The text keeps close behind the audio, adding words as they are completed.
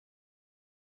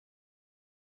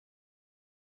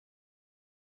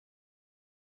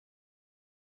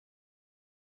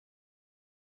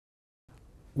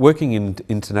Working in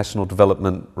international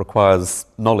development requires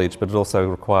knowledge, but it also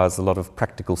requires a lot of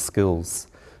practical skills.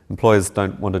 Employers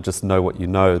don't want to just know what you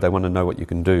know, they want to know what you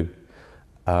can do.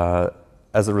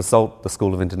 As a result, the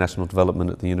School of International Development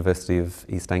at the University of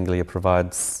East Anglia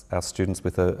provides our students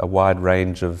with a wide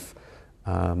range of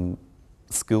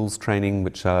skills training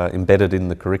which are embedded in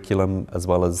the curriculum, as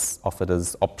well as offered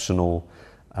as optional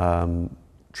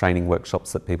training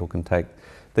workshops that people can take.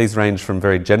 These range from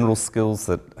very general skills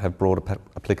that have broad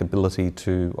applicability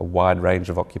to a wide range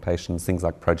of occupations, things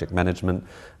like project management,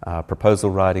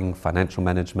 proposal writing, financial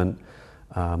management,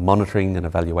 monitoring and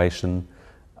evaluation,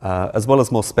 as well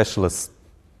as more specialist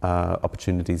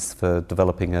opportunities for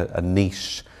developing a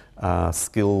niche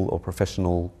skill or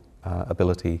professional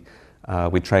ability.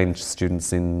 We train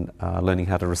students in learning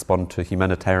how to respond to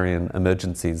humanitarian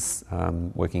emergencies,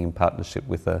 working in partnership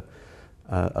with a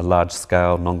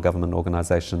large-scale non-government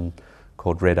organisation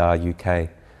called Red R UK.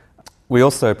 We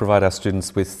also provide our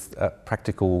students with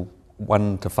practical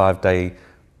 1 to 5 day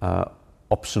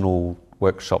optional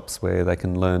workshops where they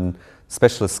can learn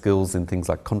specialist skills in things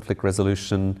like conflict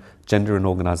resolution, gender and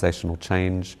organisational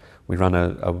change. We run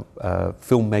a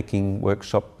filmmaking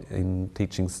workshop in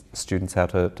teaching students how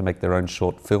to make their own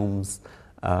short films,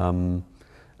 and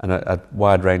a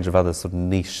wide range of other sort of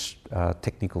niche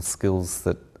technical skills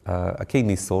that are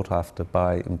keenly sought after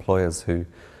by employers who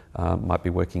might be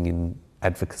working in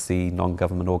advocacy,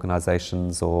 non-government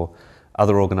organisations or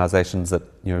other organisations that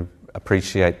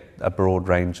appreciate a broad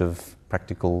range of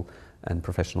practical and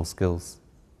professional skills.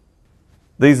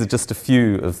 These are just a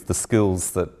few of the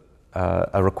skills that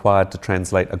are required to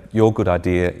translate your good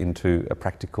idea into a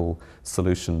practical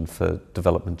solution for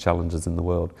development challenges in the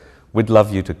world. We'd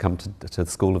love you to come to the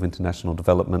School of International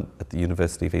Development at the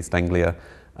University of East Anglia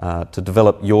to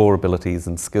develop your abilities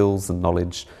and skills and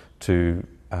knowledge to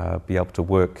be able to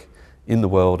work in the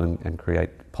world and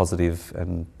create positive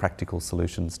and practical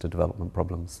solutions to development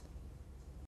problems.